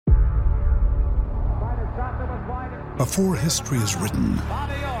Before history is written,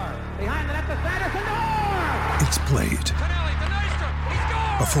 it's played.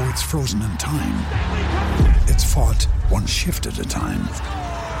 Before it's frozen in time, it's fought one shift at a time.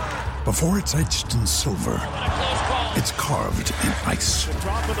 Before it's etched in silver, it's carved in ice.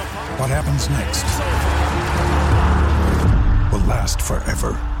 What happens next will last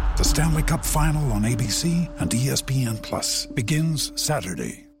forever. The Stanley Cup Final on ABC and ESPN Plus begins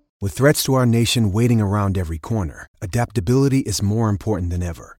Saturday. With threats to our nation waiting around every corner, adaptability is more important than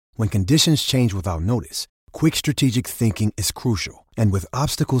ever. When conditions change without notice, quick strategic thinking is crucial. And with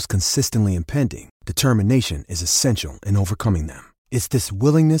obstacles consistently impending, determination is essential in overcoming them. It's this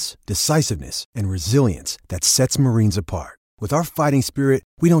willingness, decisiveness, and resilience that sets Marines apart. With our fighting spirit,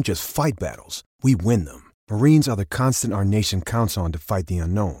 we don't just fight battles, we win them. Marines are the constant our nation counts on to fight the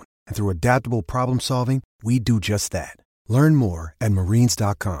unknown. And through adaptable problem solving, we do just that. Learn more at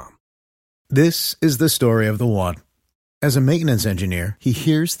marines.com. This is the story of the one. As a maintenance engineer, he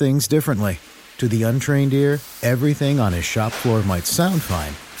hears things differently. To the untrained ear, everything on his shop floor might sound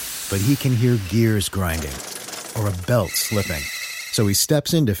fine, but he can hear gears grinding or a belt slipping. So he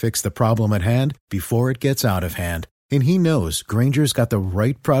steps in to fix the problem at hand before it gets out of hand. And he knows Grainger's got the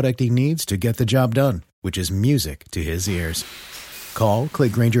right product he needs to get the job done, which is music to his ears. Call,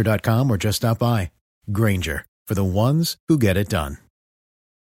 click Grainger.com, or just stop by. Grainger, for the ones who get it done.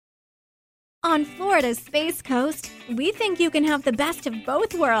 On Florida's Space Coast, we think you can have the best of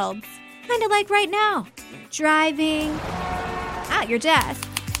both worlds. Kind of like right now. Driving, at your desk,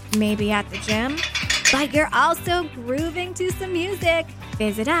 maybe at the gym, but you're also grooving to some music.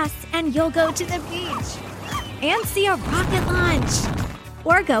 Visit us and you'll go to the beach and see a rocket launch.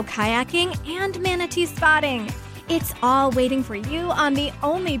 Or go kayaking and manatee spotting. It's all waiting for you on the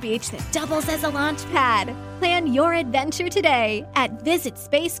only beach that doubles as a launch pad. Plan your adventure today at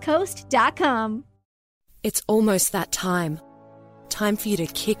visitspacecoast.com. It's almost that time. Time for you to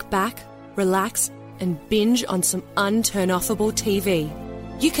kick back, relax, and binge on some unturn-offable TV.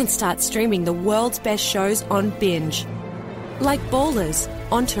 You can start streaming the world's best shows on Binge. Like Ballers,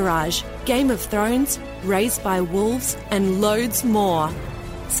 Entourage, Game of Thrones, Raised by Wolves, and loads more.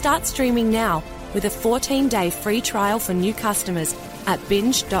 Start streaming now with a 14-day free trial for new customers at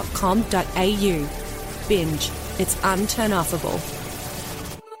binge.com.au. Binge. It's unturn-offable.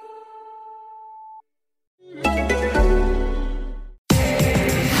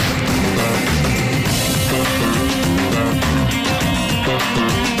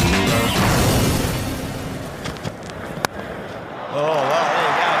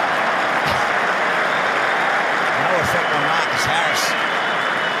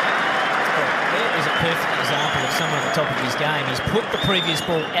 Previous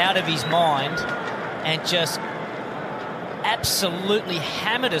ball out of his mind and just absolutely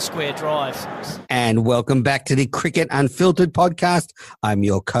hammered a square drive. And welcome back to the Cricket Unfiltered podcast. I'm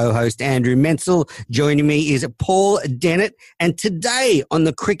your co-host, Andrew Menzel. Joining me is Paul Dennett. And today on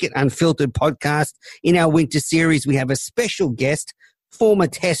the Cricket Unfiltered podcast, in our winter series, we have a special guest, former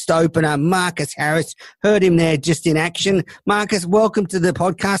Test opener Marcus Harris. Heard him there just in action. Marcus, welcome to the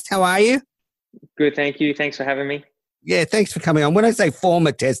podcast. How are you? Good, thank you. Thanks for having me. Yeah, thanks for coming on. When I say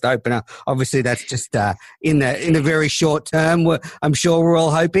former Test opener, obviously that's just in the very short term. I'm sure we're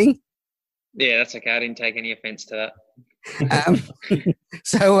all hoping. Yeah, that's okay. I didn't take any offence to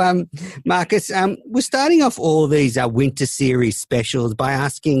that. Marcus, we're starting off all these winter series specials by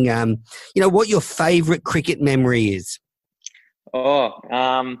asking, what your favourite cricket memory is.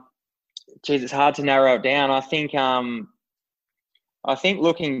 It's hard to narrow it down. I think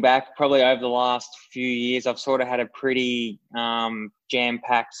looking back probably over the last few years, I've sort of had a pretty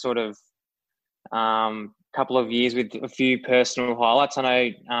jam-packed sort of couple of years with a few personal highlights. I know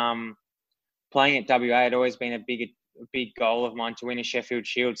playing at WA had always been a big goal of mine to win a Sheffield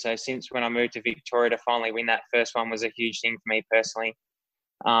Shield. So since when I moved to Victoria to finally win that first one was a huge thing for me personally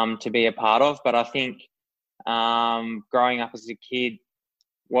to be a part of. But I think growing up as a kid,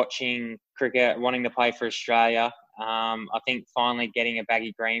 watching cricket, wanting to play for Australia, I think finally getting a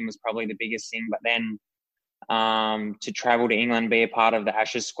baggy green was probably the biggest thing. But then to travel to England, be a part of the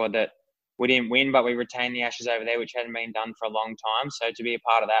Ashes squad that we didn't win, but we retained the Ashes over there, which hadn't been done for a long time. So to be a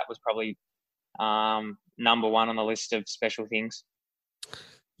part of that was probably number one on the list of special things.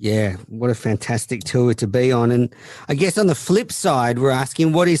 Yeah, what a fantastic tour to be on. And I guess on the flip side, we're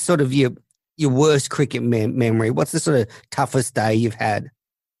asking, what is sort of your worst cricket memory? What's the sort of toughest day you've had?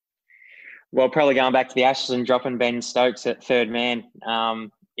 Well, probably going back to the Ashes and dropping Ben Stokes at third man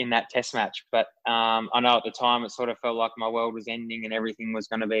in that test match. But I know at the time it sort of felt like my world was ending and everything was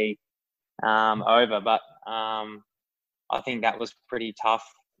going to be over. But I think that was pretty tough.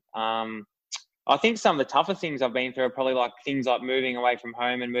 I think some of the tougher things I've been through are probably like things like moving away from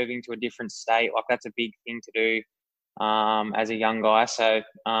home and moving to a different state. Like that's a big thing to do as a young guy. So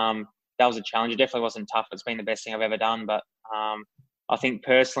that was a challenge. It definitely wasn't tough. It's been the best thing I've ever done. But I think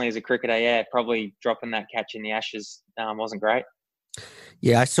personally as a cricketer, yeah, probably dropping that catch in the Ashes wasn't great.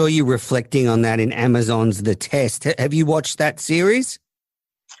 Yeah, I saw you reflecting on that in Amazon's The Test. Have you watched that series?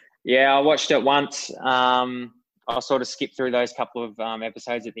 Yeah, I watched it once. I sort of skipped through those couple of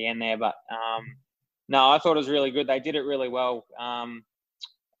episodes at the end there. But no, I thought it was really good. They did it really well.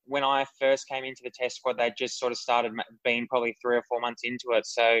 When I first came into the Test squad, they just sort of started being probably 3 or 4 months into it.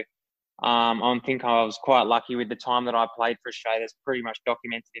 So I think I was quite lucky with the time that I played for Australia. It's pretty much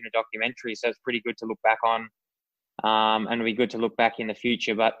documented in a documentary. So it's pretty good to look back on. And it'll be good to look back in the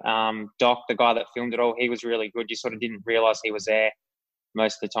future. But Doc, the guy that filmed it all, he was really good. You sort of didn't realise he was there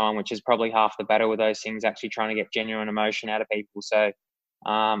most of the time, which is probably half the battle with those things, actually trying to get genuine emotion out of people. So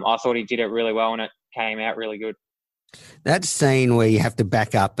I thought he did it really well and it came out really good. That scene where you have to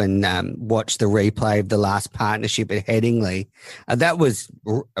back up and watch the replay of the last partnership at Headingley, that was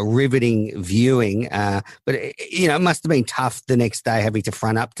a riveting viewing. But, it must have been tough the next day having to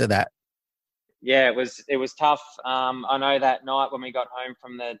front up to that. Yeah, it was tough. I know that night when we got home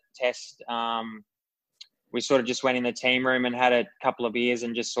from the Test, we sort of just went in the team room and had a couple of beers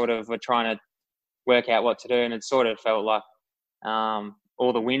and just sort of were trying to work out what to do. And it sort of felt like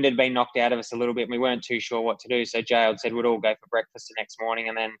all the wind had been knocked out of us a little bit. And we weren't too sure what to do. So Jay had said we'd all go for breakfast the next morning.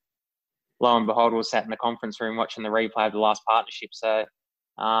 And then lo and behold, we were sat in the conference room watching the replay of the last partnership. So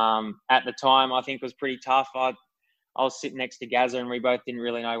at the time, I think it was pretty tough. I was sitting next to Gazza and we both didn't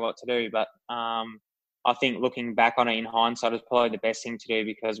really know what to do. But I think looking back on it in hindsight is probably the best thing to do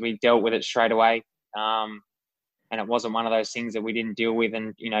because we dealt with it straight away. And it wasn't one of those things that we didn't deal with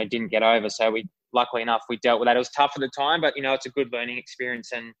and, didn't get over. So luckily enough, we dealt with that. It was tough at the time, but, it's a good learning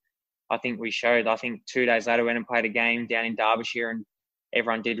experience. And I think we showed, 2 days later, we went and played a game down in Derbyshire and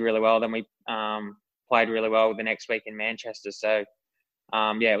everyone did really well. Then we played really well the next week in Manchester. So,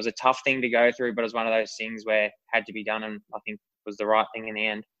 it was a tough thing to go through, but it was one of those things where it had to be done. And I think it was the right thing in the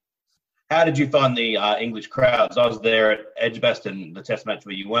end. How did you find the English crowds? I was there at Edgbaston, the Test match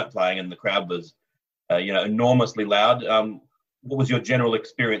where you weren't playing and the crowd was enormously loud. What was your general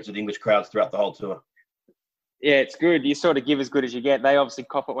experience with English crowds throughout the whole tour? Yeah, it's good. You sort of give as good as you get. They obviously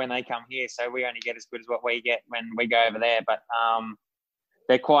cop it when they come here, so we only get as good as what we get when we go over there. But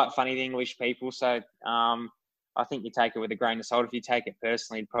they're quite funny, the English people. So I think you take it with a grain of salt. If you take it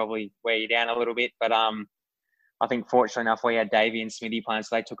personally, it'd probably wear you down a little bit. But I think fortunately enough, we had Davey and Smithy playing,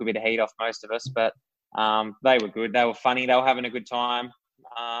 so they took a bit of heat off most of us. But they were good. They were funny. They were having a good time.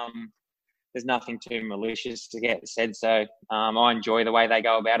 There's nothing too malicious to get said. So I enjoy the way they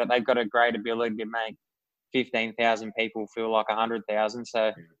go about it. They've got a great ability to make 15,000 people feel like 100,000.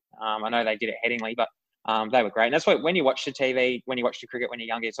 So I know they did it Headingley, but they were great. And that's why when you watch the TV, when you watch the cricket when you're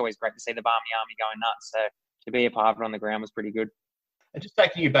younger, it's always great to see the Barmy Army going nuts. So to be a part of it on the ground was pretty good. And just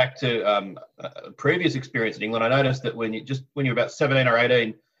taking you back to a previous experience in England, I noticed that when you were about 17 or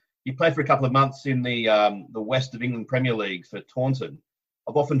 18, you played for a couple of months in the West of England Premier League for Taunton.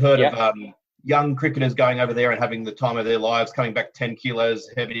 I've often heard of young cricketers going over there and having the time of their lives, coming back 10 kilos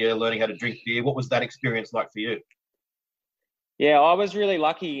heavier, learning how to drink beer. What was that experience like for you? Yeah, I was really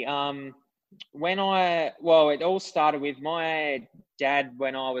lucky. It all started with my dad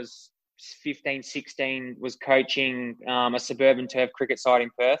when I was 15, 16, was coaching a suburban turf cricket side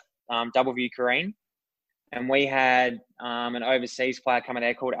in Perth, Doubleview Careen. And we had an overseas player coming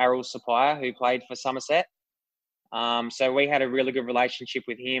there called Arul Supplier who played for Somerset. So we had a really good relationship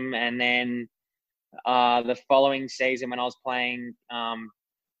with him. And then the following season when I was playing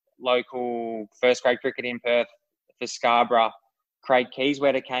local first grade cricket in Perth for Scarborough, Craig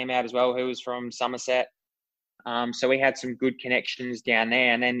Keyswetter came out as well, who was from Somerset. So we had some good connections down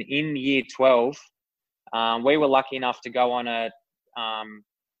there. And then in year 12, we were lucky enough to go on a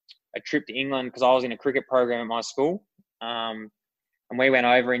trip to England because I was in a cricket program at my school. And we went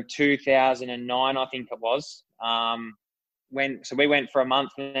over in 2009, I think it was. So we went for a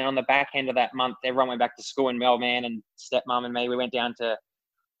month, and then on the back end of that month, everyone went back to school, and my old man and stepmom and me, we went down to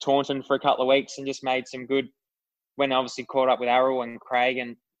Taunton for a couple of weeks and just made some good, when obviously caught up with Arul and Craig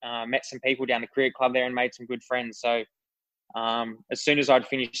and met some people down the cricket club there and made some good friends. So as soon as I'd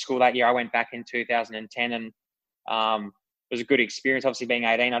finished school that year, I went back in 2010 and it was a good experience. Obviously being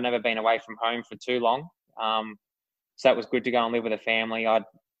 18, I'd never been away from home for too long. So that was good to go and live with a family.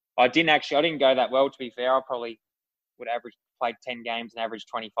 I didn't go that well, to be fair. I probably would played 10 games and averaged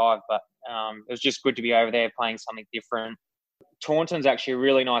 25, but it was just good to be over there playing something different. Taunton's actually a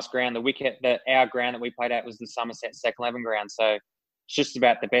really nice ground. Our ground that we played at was the Somerset Second 11 ground. So just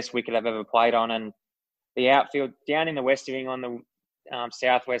about the best wicket I've ever played on. And the outfield down in the west of England, the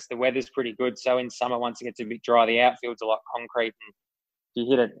southwest, the weather's pretty good. So in summer, once it gets a bit dry, the outfield's a lot concrete, and you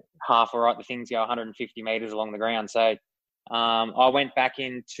hit it half right, the things go 150 metres along the ground. So I went back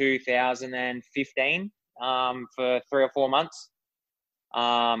in 2015 for 3 or 4 months.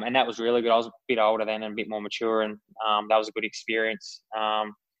 And that was really good. I was a bit older then and a bit more mature, and that was a good experience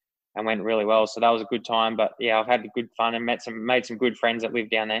and went really well. So that was a good time. But yeah, I've had good fun and made some good friends that live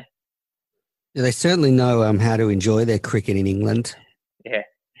down there. Yeah, they certainly know how to enjoy their cricket in England. Yeah.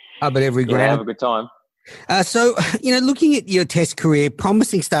 Up at every ground. Yeah, have a good time. So, looking at your Test career,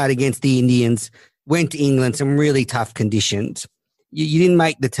 promising start against the Indians, went to England, some really tough conditions. You didn't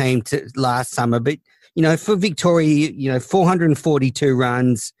make the team last summer, but, for Victoria, 442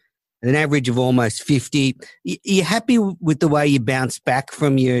 runs, an average of almost 50. Are you happy with the way you bounced back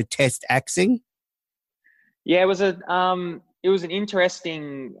from your Test axing? Yeah, it was an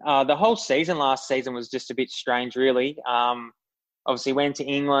interesting, the whole season last season was just a bit strange, really. Obviously went to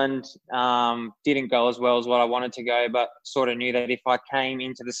England, didn't go as well as what I wanted to go, but sort of knew that if I came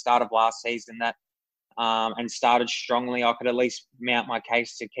into the start of last season and started strongly, I could at least mount my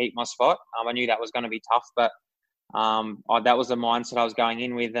case to keep my spot. I knew that was going to be tough, but that was the mindset I was going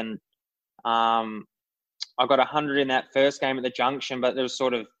in with. And I got 100 in that first game at the Junction, but there was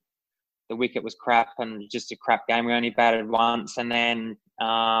sort of, the wicket was crap and just a crap game. We only batted once, and then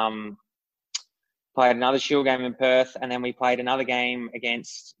played another Shield game in Perth, and then we played another game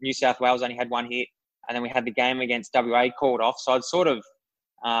against New South Wales, only had 1 hit, and then we had the game against WA called off. So I'd sort of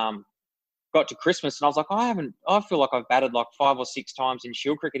got to Christmas, and I was like, I feel like I've batted like 5 or 6 times in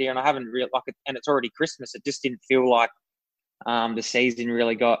Shield cricket here, and I haven't really and it's already Christmas. It just didn't feel like the season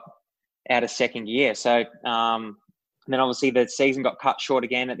really got out of second gear. So and then obviously the season got cut short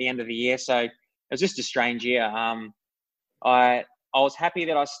again at the end of the year. So it was just a strange year. I was happy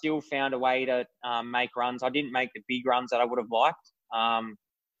that I still found a way to make runs. I didn't make the big runs that I would have liked,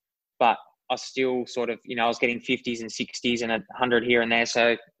 but I still sort of, I was getting 50s and 60s and 100 here and there.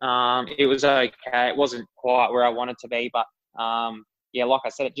 So it was okay. It wasn't quite where I wanted to be, but like I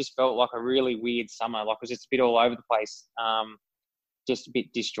said, it just felt like a really weird summer. Like it was just a bit all over the place, just a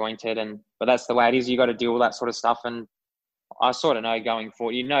bit disjointed. But that's the way it is. You got to deal with that sort of stuff. And I sort of know going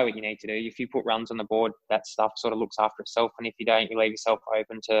forward, you know what you need to do. If you put runs on the board, that stuff sort of looks after itself. And if you don't, you leave yourself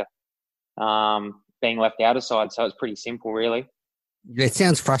open to being left out of side. So it's pretty simple, really. It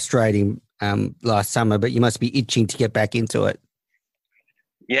sounds frustrating last summer, but you must be itching to get back into it.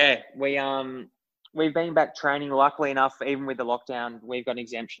 Yeah, we've been back training. Luckily enough, even with the lockdown, we've got an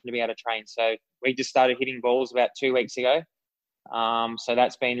exemption to be able to train. So we just started hitting balls about 2 weeks ago. So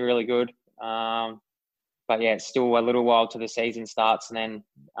that's been really good. But yeah, it's still a little while till the season starts. And then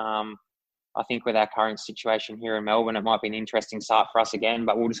I think with our current situation here in Melbourne, it might be an interesting start for us again,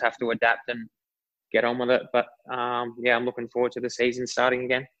 but we'll just have to adapt and get on with it. But I'm looking forward to the season starting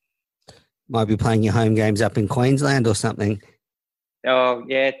again. Might be playing your home games up in Queensland or something. Oh,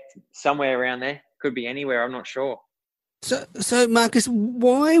 yeah, somewhere around there. Could be anywhere, I'm not sure. So Marcus,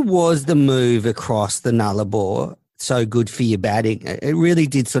 why was the move across the Nullarbor so good for your batting? It really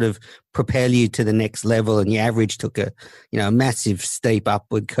did sort of propel you to the next level, and your average took a massive steep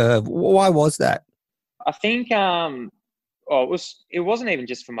upward curve. Why was that? I think it wasn't even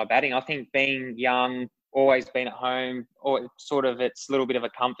just for my batting. I think being young, always been at home, or sort of it's a little bit of a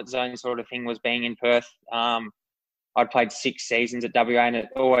comfort zone sort of thing was being in Perth. I'd played 6 seasons at WA, and it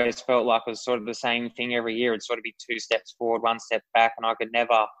always felt like it was sort of the same thing every year. It'd sort of be 2 steps forward, 1 step back, and I could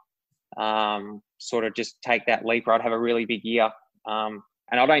never sort of just take that leap or I'd have a really big year. And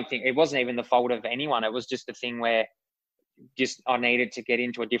I don't think it wasn't even the fault of anyone. It was just a thing where just I needed to get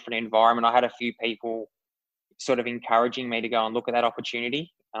into a different environment. I had a few people sort of encouraging me to go and look at that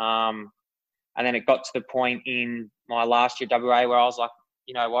opportunity. And then it got to the point in my last year at WA where I was like,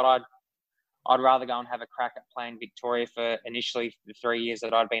 you know what, I'd rather go and have a crack at playing Victoria for initially the 3 years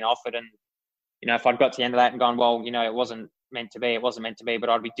that I'd been offered. And, if I'd got to the end of that and gone, well, it wasn't meant to be, but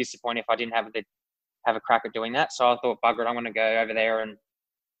I'd be disappointed if I didn't have a crack at doing that. So I thought, bugger it, I'm going to go over there and,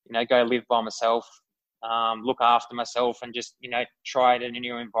 go live by myself, look after myself and just, try it in a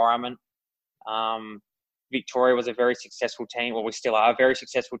new environment. Victoria was a very successful team, or we still are a very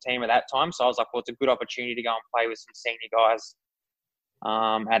successful team at that time. So I was like, well, it's a good opportunity to go and play with some senior guys.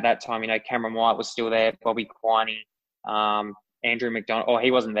 At that time, Cameron White was still there, Bobby Quiney, Andrew McDonald. Oh, he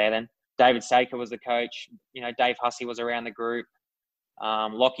wasn't there then. David Saker was the coach. Dave Hussey was around the group.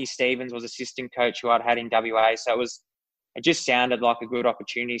 Lockie Stevens was assistant coach who I'd had in WA. So it just sounded like a good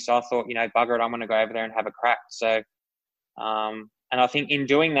opportunity. So I thought, bugger it, I'm going to go over there and have a crack. So I think in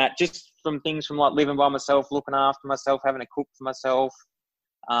doing that, just from things from like living by myself, looking after myself, having to cook for myself,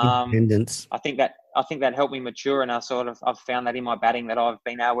 Independence. I think that helped me mature, and I've found that in my batting that I've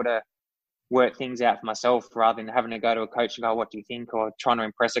been able to work things out for myself rather than having to go to a coach and go, what do you think? Or trying to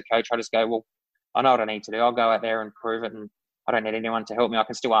impress a coach. I just go, well, I know what I need to do. I'll go out there and prove it, and I don't need anyone to help me. I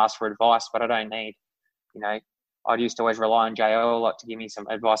can still ask for advice, but I don't need, I used to always rely on JO a lot to give me some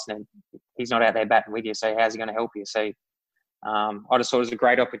advice, and he's not out there batting with you, so how's he going to help you? So I just thought it was a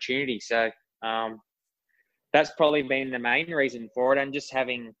great opportunity. So that's probably been the main reason for it, and just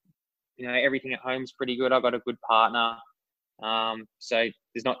having, everything at home's pretty good. I've got a good partner. So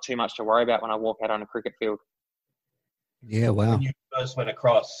there's not too much to worry about when I walk out on a cricket field. Yeah, wow. When you first went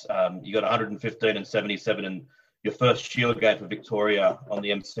across, you got 115 and 77 in your first Shield game for Victoria on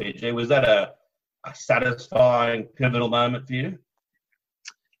the MCG. Was that a satisfying, pivotal moment for you?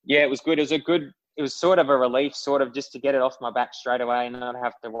 Yeah, it was good. It was sort of a relief, sort of just to get it off my back straight away and not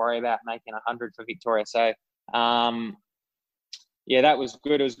have to worry about making 100 for Victoria. So, yeah, that was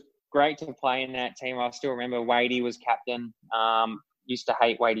good. It was great to play in that team. I still remember Wadey was captain. Used to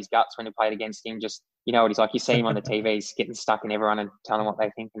hate Wadey's guts when we played against him. Just, what he's like. You see him on the TV, he's getting stuck in everyone and telling what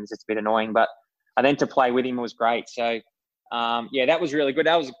they think, and it's just a bit annoying. But then to play with him was great. So, yeah, that was really good.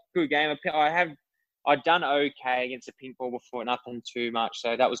 That was a good game. I'd done okay against the pink ball before, nothing too much.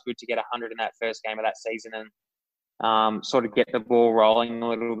 So that was good to get 100 in that first game of that season and sort of get the ball rolling a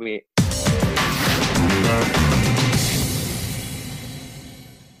little bit.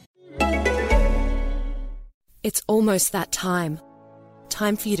 It's almost that time.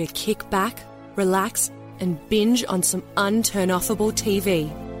 Time for you to kick back, relax, and binge on some unturn-offable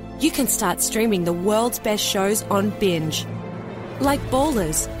TV. You can start streaming the world's best shows on Binge. Like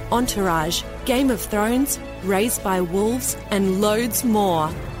Ballers, Entourage, Game of Thrones, Raised by Wolves, and loads more.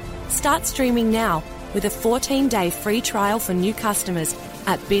 Start streaming now with a 14-day free trial for new customers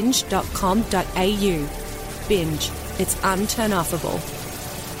at binge.com.au. Binge. It's unturn-offable.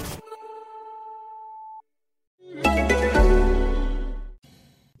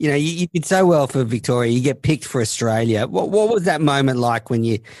 You did so well for Victoria. You get picked for Australia. What was that moment like when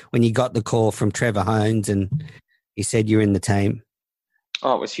you got the call from Trevor Hohns and he said you're in the team?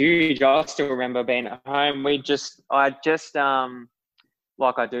 Oh, it was huge. I still remember being at home. I just like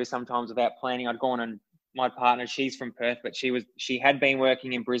I do sometimes without planning, I'd gone, and my partner, she's from Perth, but she had been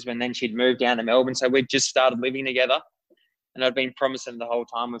working in Brisbane, then she'd moved down to Melbourne. So we'd just started living together, and I'd been promising the whole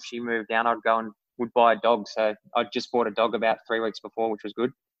time if she moved down, I'd go and would buy a dog. So I'd just bought a dog about 3 weeks before, which was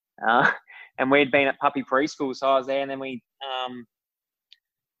good. And we'd been at puppy preschool, so I was there, and then we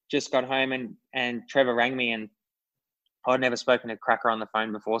just got home and Trevor rang me, and I'd never spoken to Cracker on the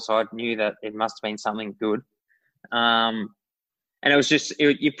phone before, so I knew that it must have been something good. And it was just,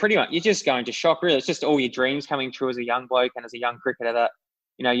 you're just going to shock, really. It's just all your dreams coming true as a young bloke and as a young cricketer that,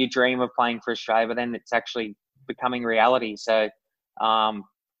 you dream of playing for Australia, but then it's actually becoming reality. So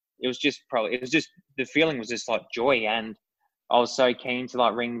it was just the feeling was just like joy, and I was so keen to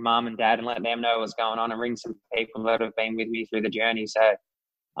like ring mum and dad and let them know what's going on and ring some people that have been with me through the journey. So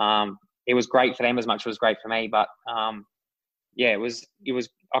it was great for them as much as it was great for me. But yeah, it was.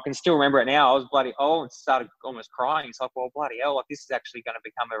 I can still remember it now. I was started almost crying. It's like, well, bloody hell, like this is actually going to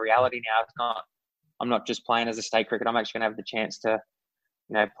become a reality now. It's not. I'm not just playing as a state cricketer. I'm actually going to have the chance to,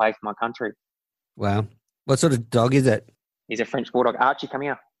 play for my country. Wow. What sort of dog is it? He's a French bulldog. Archie, come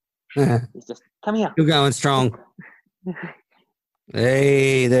here. He's just come here. You're going strong.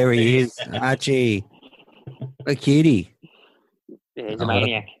 Hey, there he is, Archie. A cutie. Yeah, he's a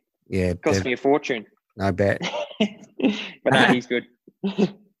maniac. Yeah, cost me a fortune. I bet. But no, he's good.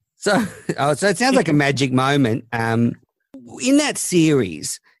 So it sounds like a magic moment. In that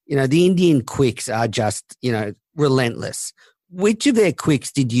series, the Indian quicks are just, relentless. Which of their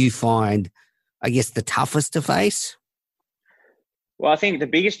quicks did you find, I guess, the toughest to face? Well, I think the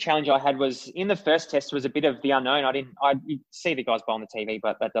biggest challenge I had was in the first test was a bit of the unknown. You see the guys bowl on the TV,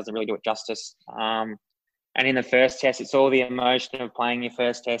 but that doesn't really do it justice. And in the first test, it's all the emotion of playing your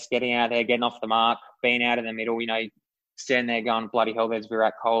first test, getting out there, getting off the mark, being out in the middle, standing there going, bloody hell, there's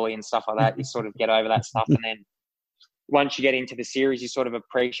Virat Kohli and stuff like that. You sort of get over that stuff. And then once you get into the series, you sort of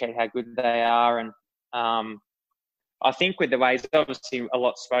appreciate how good they are. And I think with the ways, obviously a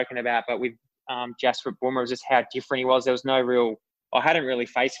lot spoken about, but with Jasprit Bumrah, it was just how different he was. There was no real... I hadn't really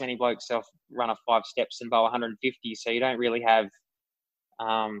faced many blokes run a 5 steps and bowl 150, so you don't really have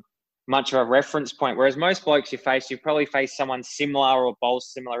much of a reference point. Whereas most blokes you probably face someone similar or bowl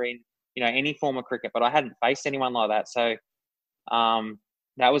similar in, any form of cricket, but I hadn't faced anyone like that. So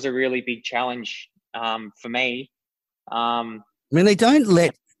that was a really big challenge for me. They don't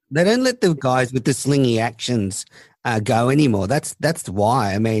let They don't let the guys with the slingy actions go anymore. That's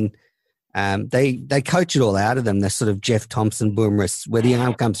why. I mean, they coach it all out of them. They're sort of Jeff Thompson boomers where the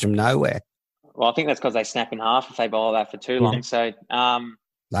arm comes from nowhere. Well, I think that's because they snap in half if they bowl that for too long. So,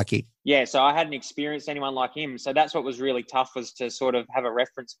 lucky. Yeah, so I hadn't experienced anyone like him. So that's what was really tough, was to sort of have a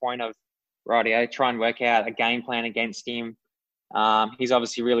reference point of, rightio, try and work out a game plan against him. He's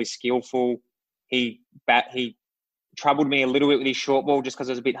obviously really skillful. He troubled me a little bit with his short ball just because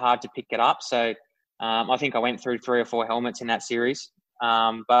it was a bit hard to pick it up. So I think I went through 3 or 4 helmets in that series.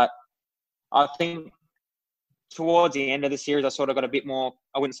 But I think towards the end of the series, I sort of got a bit more,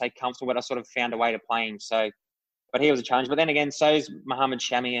 I wouldn't say comfortable, but I sort of found a way to play him. So, but he was a challenge. But then again, so is Mohammad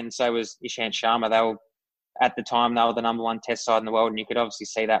Shami and so was Ishant Sharma. They were, at the time, they were the number 1 test side in the world. And you could obviously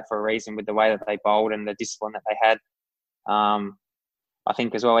see that for a reason with the way that they bowled and the discipline that they had. I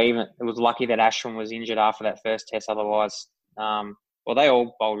think as well, even it was lucky that Ashwin was injured after that first test. Otherwise, well, they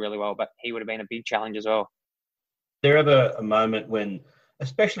all bowled really well, but he would have been a big challenge as well. There ever a moment when,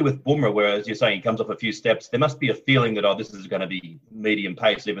 especially with Bumrah, where, as you're saying, he comes off a few steps, there must be a feeling that, this is going to be medium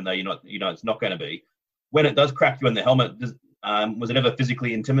pace, even though it's not going to be. When it does crack you in the helmet, was it ever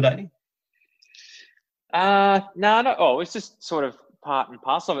physically intimidating? No, not all. It's just sort of part and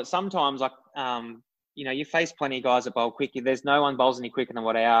parcel of it. Sometimes, like, you face plenty of guys that bowl quick. There's no one bowls any quicker than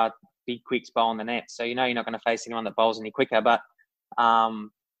what our big quicks bowl in the net. So, you're not going to face anyone that bowls any quicker. But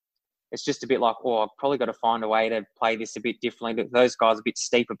it's just a bit like, I've probably got to find a way to play this a bit differently. Those guys a bit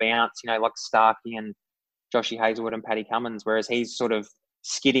steeper bounce, like Starkey and Joshy Hazlewood and Paddy Cummins, whereas he's sort of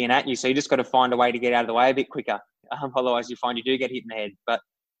skidding at you. So you just got to find a way to get out of the way a bit quicker. Otherwise, you find you do get hit in the head. But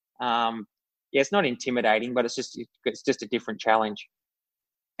it's not intimidating, but it's just a different challenge.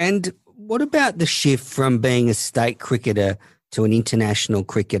 And what about the shift from being a state cricketer to an international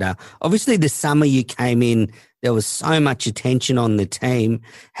cricketer? Obviously, the summer you came in, there was so much attention on the team.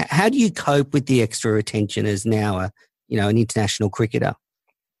 How do you cope with the extra attention as now an international cricketer?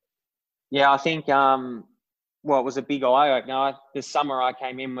 Yeah, I think, it was a big eye-opener. The summer I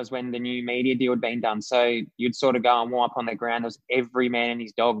came in was when the new media deal had been done. So you'd sort of go and warm up on the ground. There was every man and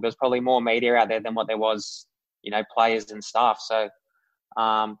his dog. There's probably more media out there than what there was, players and staff. So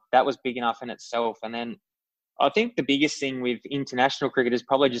that was big enough in itself. And then I think the biggest thing with international cricket is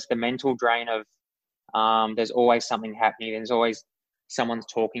probably just the mental drain of there's always something happening. There's always someone's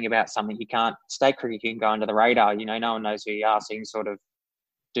talking about something. You can't, state cricket, you can go under the radar. No one knows who you are, so you can sort of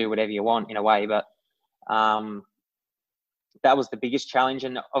do whatever you want in a way. But that was the biggest challenge.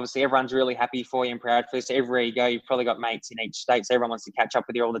 And obviously everyone's really happy for you and proud for you. So everywhere you go, you've probably got mates in each state. So everyone wants to catch up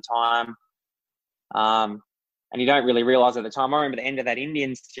with you all the time. And you don't really realise at the time. I remember the end of that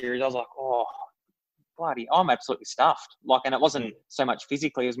Indian series, I was like, bloody, I'm absolutely stuffed. And it wasn't so much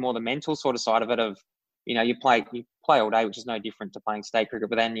physically, it was more the mental sort of side of it of, you play all day, which is no different to playing state cricket.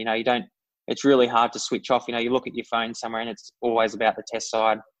 But then, it's really hard to switch off. You look at your phone somewhere and it's always about the test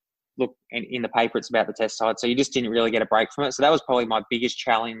side. Look, in the paper, it's about the test side. So you just didn't really get a break from it. So that was probably my biggest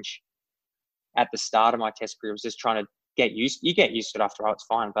challenge at the start of my test career, was just trying to get used. You get used to it after all, it's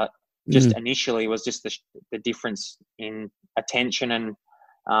fine. But just initially was just the difference in attention and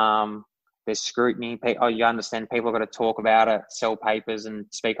there's scrutiny. You understand people have got to talk about it, sell papers and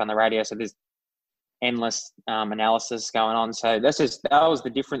speak on the radio. So there's endless analysis going on. So that was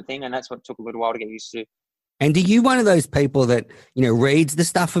the different thing, and that's what took a little while to get used to. And are you one of those people that, reads the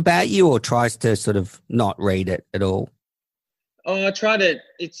stuff about you or tries to sort of not read it at all? I try to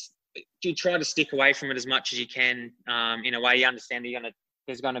stick away from it as much as you can. In a way, you understand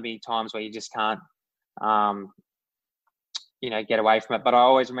there's going to be times where you just can't, get away from it. But I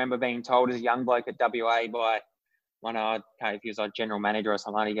always remember being told as a young bloke at WA by one, I don't know if he was like general manager or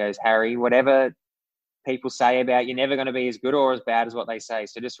something, he goes, Harry, whatever people say about you, never going to be as good or as bad as what they say.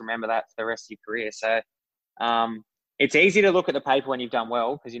 So just remember that for the rest of your career. So it's easy to look at the paper when you've done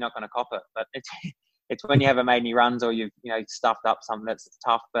well because you're not going to cop it. But it's when you haven't made any runs or you've stuffed up something that's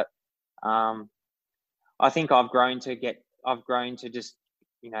tough. But I think I've grown to just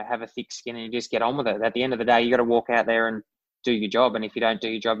have a thick skin and you just get on with it. At the end of the day, you got to walk out there and do your job. And if you don't do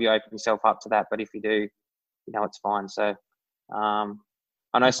your job, you open yourself up to that. But if you do, it's fine. So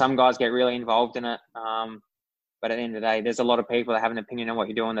I know some guys get really involved in it. But at the end of the day, there's a lot of people that have an opinion on what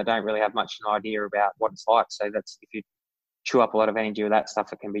you're doing that don't really have much an idea about what it's like. So if you chew up a lot of energy with that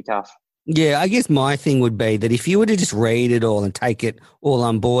stuff, it can be tough. Yeah, I guess my thing would be that if you were to just read it all and take it all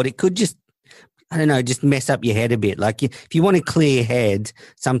on board, it could just, I don't know, just mess up your head a bit. Like if you want a clear head,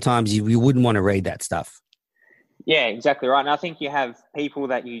 sometimes you wouldn't want to read that stuff. Yeah, exactly right. And I think you have people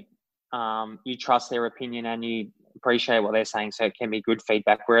that you trust their opinion and you appreciate what they're saying, so it can be good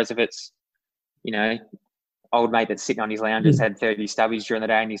feedback. Whereas if it's, old mate that's sitting on his lounge has had 30 stubbies during the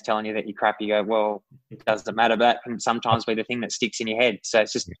day and he's telling you that you're crap, you go, well, it doesn't matter. But that can sometimes be the thing that sticks in your head. So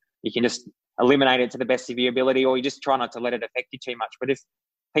it's just, you can just eliminate it to the best of your ability, or you just try not to let it affect you too much. But if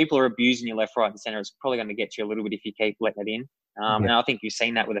people are abusing you left, right and centre, it's probably going to get you a little bit if you keep letting it in. And I think you've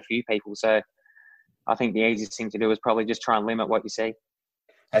seen that with a few people. So I think the easiest thing to do is probably just try and limit what you see.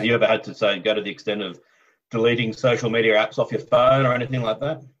 Have you ever had to, say, go to the extent of deleting social media apps off your phone or anything like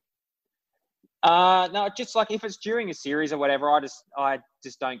that? No, just like if it's during a series or whatever, I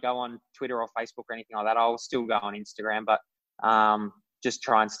just don't go on Twitter or Facebook or anything like that. I'll still go on Instagram, but just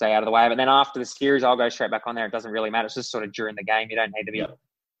try and stay out of the way. But then after the series, I'll go straight back on there. It doesn't really matter. It's just sort of during the game. You don't need to be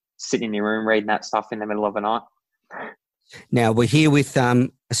sitting in your room reading that stuff in the middle of the night. Now we're here with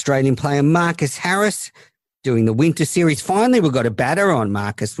Australian player Marcus Harris doing the Winter Series. Finally, we've got a batter on,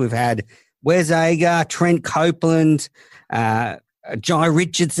 Marcus. We've had Wes Agar, Trent Copeland, Jai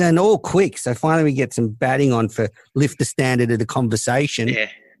Richardson, all quick. So finally we get some batting on for lift the standard of the conversation. Yeah,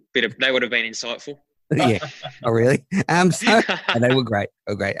 they would have been insightful. Yeah. Oh, really? So they were great.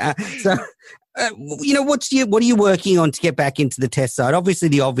 Oh, great. What are you working on to get back into the test side? Obviously,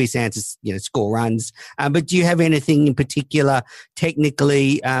 the obvious answer is, score runs. But do you have anything in particular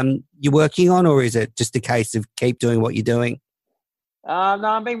technically you're working on, or is it just a case of keep doing what you're doing? No,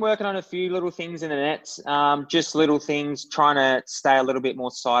 I've been working on a few little things in the nets, just little things, trying to stay a little bit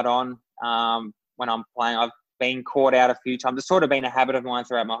more side on when I'm playing. I've been caught out a few times. It's sort of been a habit of mine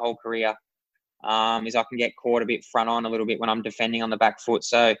throughout my whole career, is I can get caught a bit front on a little bit when I'm defending on the back foot.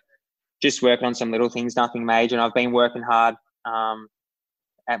 So just working on some little things, nothing major. And I've been working hard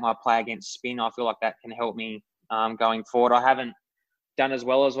at my play against spin. I feel like that can help me going forward. I haven't done as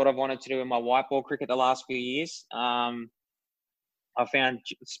well as what I've wanted to do in my white ball cricket the last few years. I found,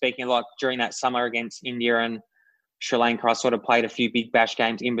 speaking like during that summer against India and Sri Lanka, I sort of played a few big bash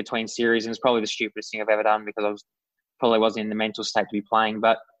games in between series, and it's probably the stupidest thing I've ever done because I wasn't in the mental state to be playing.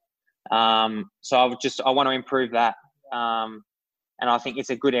 But so I want to improve that, and I think it's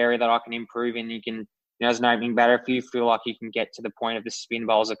a good area that I can improve in. You can, as an opening batter, if you feel like you can get to the point of the spin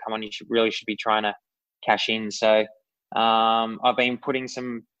bowls that come on, you should be trying to cash in. So I've been putting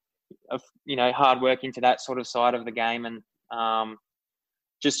some, hard work into that sort of side of the game, and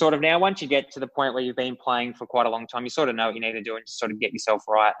just sort of now, once you get to the point where you've been playing for quite a long time, you sort of know what you need to do and just sort of get yourself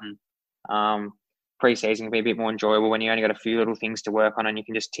right. And pre-season can be a bit more enjoyable when you only got a few little things to work on and you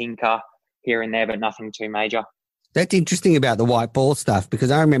can just tinker here and there, but nothing too major. That's interesting about the white ball stuff, because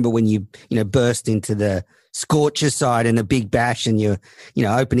I remember when you burst into the scorcher side and the big bash and you're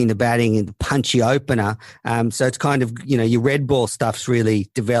opening the batting and the punchy opener. So it's kind of, your red ball stuff's really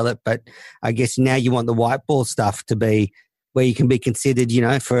developed, but I guess now you want the white ball stuff to be where you can be considered,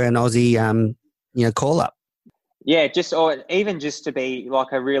 for an Aussie, call up. Yeah, even just to be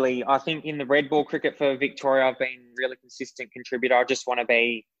like I think in the red ball cricket for Victoria, I've been really consistent contributor. I just want to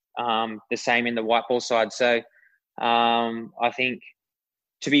be the same in the white ball side. So I think,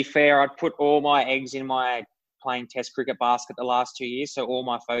 to be fair, I'd put all my eggs in my playing test cricket basket the last 2 years. So all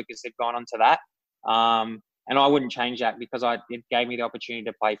my focus had gone onto that. And I wouldn't change that because it gave me the opportunity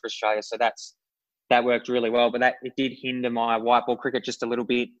to play for Australia. So that worked really well, but it did hinder my white ball cricket just a little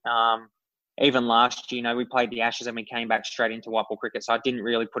bit. Even last year, we played the Ashes and we came back straight into white ball cricket. So I didn't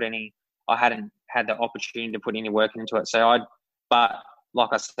really I hadn't had the opportunity to put any work into it. But like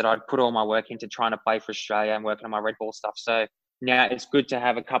I said, I'd put all my work into trying to play for Australia and working on my red ball stuff. So now it's good to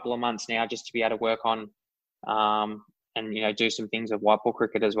have a couple of months now just to be able to work on and do some things with white ball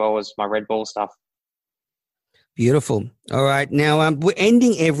cricket as well as my red ball stuff. Beautiful. All right. Now, we're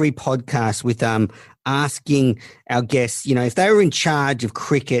ending every podcast with asking our guests, if they were in charge of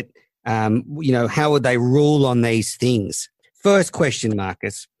cricket, how would they rule on these things? First question,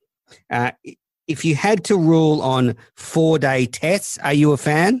 Marcus. If you had to rule on 4-day tests, are you a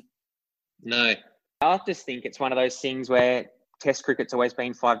fan? No. I just think it's one of those things where test cricket's always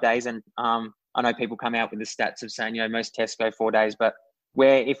been 5 days, and I know people come out with the stats of saying, most tests go 4 days, but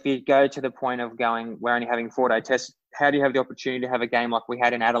where if you go to the point of going, we're only having 4-day tests, how do you have the opportunity to have a game like we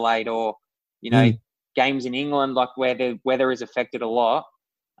had in Adelaide or, games in England, like where the weather is affected a lot,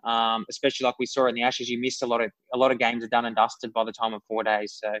 especially like we saw in the Ashes, you missed a lot of games are done and dusted by the time of 4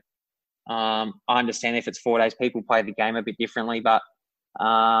 days. So I understand if it's 4 days, people play the game a bit differently, but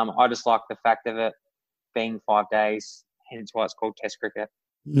I just like the fact of it being 5 days, hence why it's called Test cricket.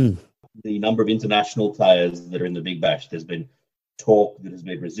 The number of international players that are in the Big Bash, there's been talk that has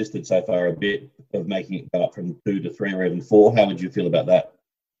been resisted so far a bit of making it go up from 2 to 3 or even 4. How would you feel about that?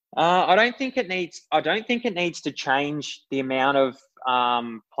 I don't think it needs to change the amount of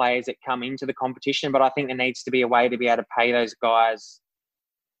players that come into the competition, but I think there needs to be a way to be able to pay those guys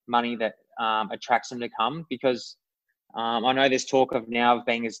money that attracts them to come, because I know there's talk of now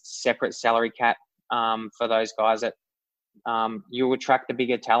being a separate salary cap for those guys that you'll attract the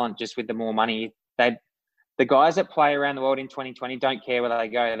bigger talent just with the more money. The guys that play around the world in 2020 don't care where they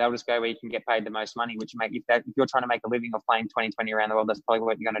go. They'll just go where you can get paid the most money, which if you're trying to make a living of playing 2020 around the world, that's probably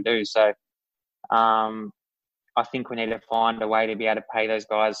what you're going to do. So I think we need to find a way to be able to pay those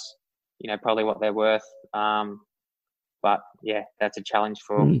guys, probably what they're worth. But yeah, that's a challenge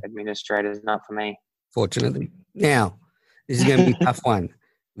for administrators, not for me. Fortunately. Now, this is going to be a tough one.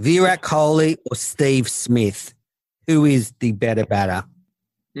 Virat Kohli or Steve Smith? Who is the better batter?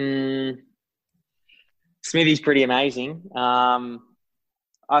 Smithy's pretty amazing.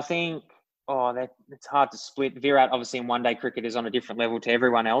 I think, it's hard to split. Virat, obviously, in one-day cricket is on a different level to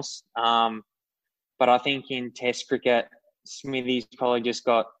everyone else. But I think in Test cricket, Smithy's probably just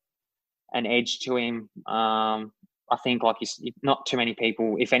got an edge to him. I think not too many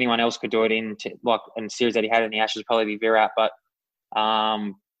people. If anyone else could do it in series that he had in the Ashes, probably be Virat. But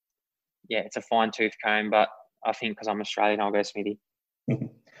it's a fine-tooth comb. But I think because I'm Australian, I'll go Smithy.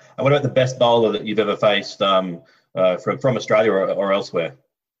 And what about the best bowler that you've ever faced from Australia or elsewhere?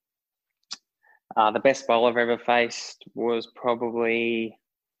 The best bowler I've ever faced was probably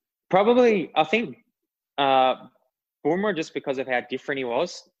I think Bumrah, just because of how different he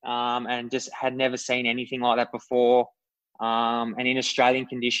was, and just had never seen anything like that before. And in Australian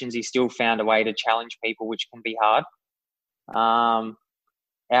conditions, he still found a way to challenge people, which can be hard. Our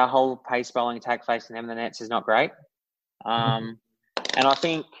whole pace bowling attack facing them in the nets is not great. And I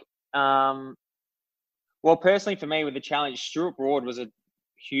think, personally for me with the challenge, Stuart Broad was a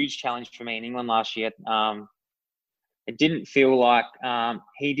huge challenge for me in England last year. It didn't feel like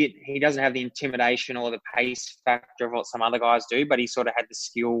he doesn't have the intimidation or the pace factor of what some other guys do, but he sort of had the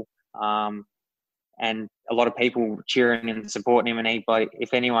skill and a lot of people cheering and supporting him. And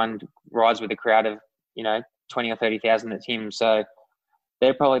if anyone rides with a crowd of 20 or 30,000, it's him. So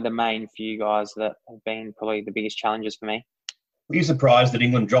they're probably the main few guys that have been probably the biggest challenges for me. Were you surprised that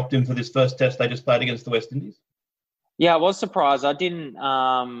England dropped him for this first test they just played against the West Indies? Yeah, I was surprised. I didn't.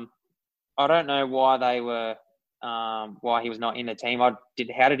 I don't know why they were. Why he was not in the team. How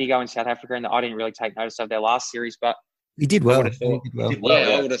did he go in South Africa? And I didn't really take notice of their last series, but he did well. I would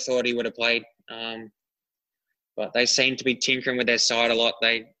have thought he would have played. But they seem to be tinkering with their side a lot.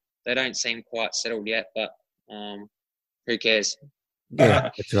 They don't seem quite settled yet, but who cares? Yeah,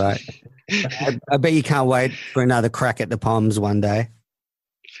 that's right. I bet you can't wait for another crack at the Poms one day.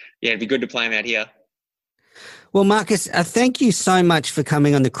 Yeah, it'd be good to play him out here. Well, Marcus, thank you so much for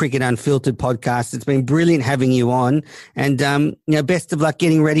coming on the Cricket Unfiltered podcast. It's been brilliant having you on, and best of luck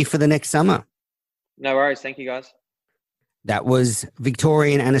getting ready for the next summer. No worries. Thank you, guys. That was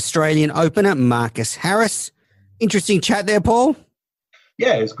Victorian and Australian opener Marcus Harris. Interesting chat there, Paul.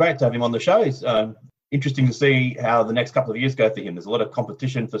 Yeah, it was great to have him on the show. It's interesting to see how the next couple of years go for him. There's a lot of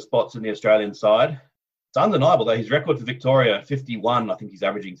competition for spots in the Australian side. It's undeniable, though. His record for Victoria, 51, I think he's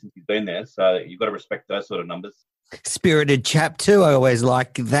averaging since he's been there. So you've got to respect those sort of numbers. Spirited chap too. I always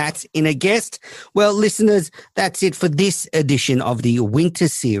like that in a guest. Well, listeners, that's it for this edition of the Winter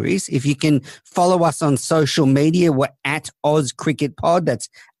Series. If you can follow us on social media, we're at Oz Cricket Pod. That's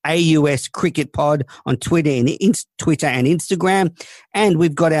AUS Cricket Pod on Twitter and Instagram. And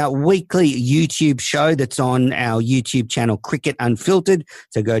we've got our weekly YouTube show that's on our YouTube channel, Cricket Unfiltered.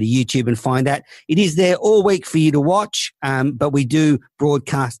 So go to YouTube and find that. It is there all week for you to watch, but we do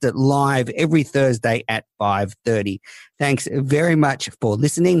broadcast it live every Thursday at 5:30. Thanks very much for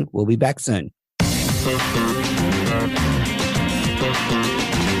listening. We'll be back soon.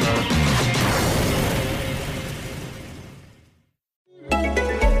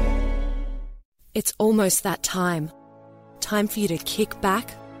 It's almost that time. Time for you to kick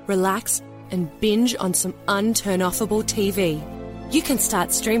back, relax, and binge on some unturn-offable TV. You can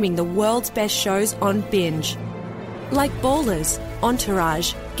start streaming the world's best shows on Binge. Like Ballers,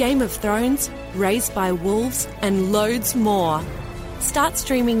 Entourage, Game of Thrones, Raised by Wolves, and loads more. Start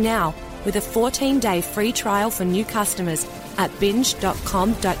streaming now with a 14-day free trial for new customers at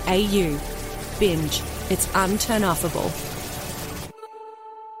binge.com.au. Binge. It's unturn-offable.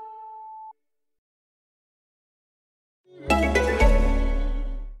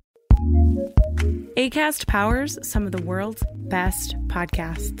 Acast powers some of the world's best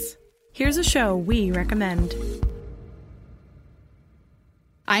podcasts. Here's a show we recommend.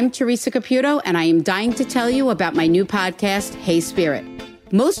 I'm Teresa Caputo, and I am dying to tell you about my new podcast, Hey Spirit.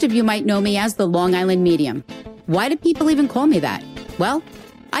 Most of you might know me as the Long Island Medium. Why do people even call me that? Well,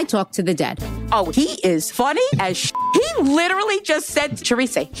 I talk to the dead. Oh, he is funny as sh**. He literally just said to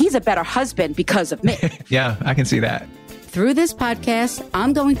Teresa, he's a better husband because of me. Yeah, I can see that. Through this podcast,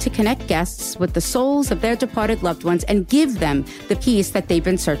 I'm going to connect guests with the souls of their departed loved ones and give them the peace that they've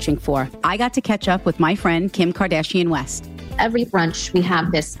been searching for. I got to catch up with my friend, Kim Kardashian West. Every brunch, we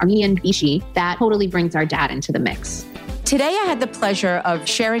have this Armenian bishi that totally brings our dad into the mix. Today, I had the pleasure of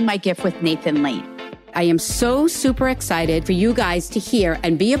sharing my gift with Nathan Lane. I am so super excited for you guys to hear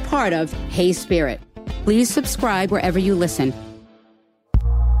and be a part of Hey Spirit. Please subscribe wherever you listen.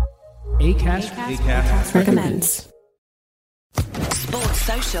 Acast recommends. Sports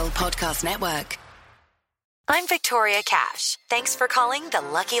Social Podcast Network. I'm Victoria Cash. Thanks for calling the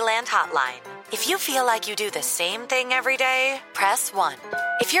Lucky Land Hotline. If you feel like you do the same thing every day, press 1.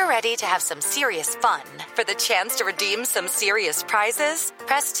 If you're ready to have some serious fun for the chance to redeem some serious prizes,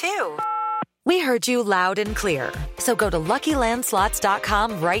 press 2. We heard you loud and clear. So go to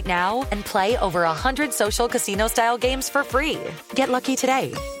LuckyLandSlots.com right now and play over 100 social casino-style games for free. Get lucky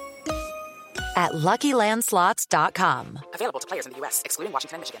today at LuckyLandSlots.com. Available to players in the U.S., excluding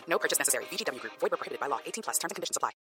Washington and Michigan. No purchase necessary. VGW Group. Void where prohibited by law. 18+. Terms and conditions apply.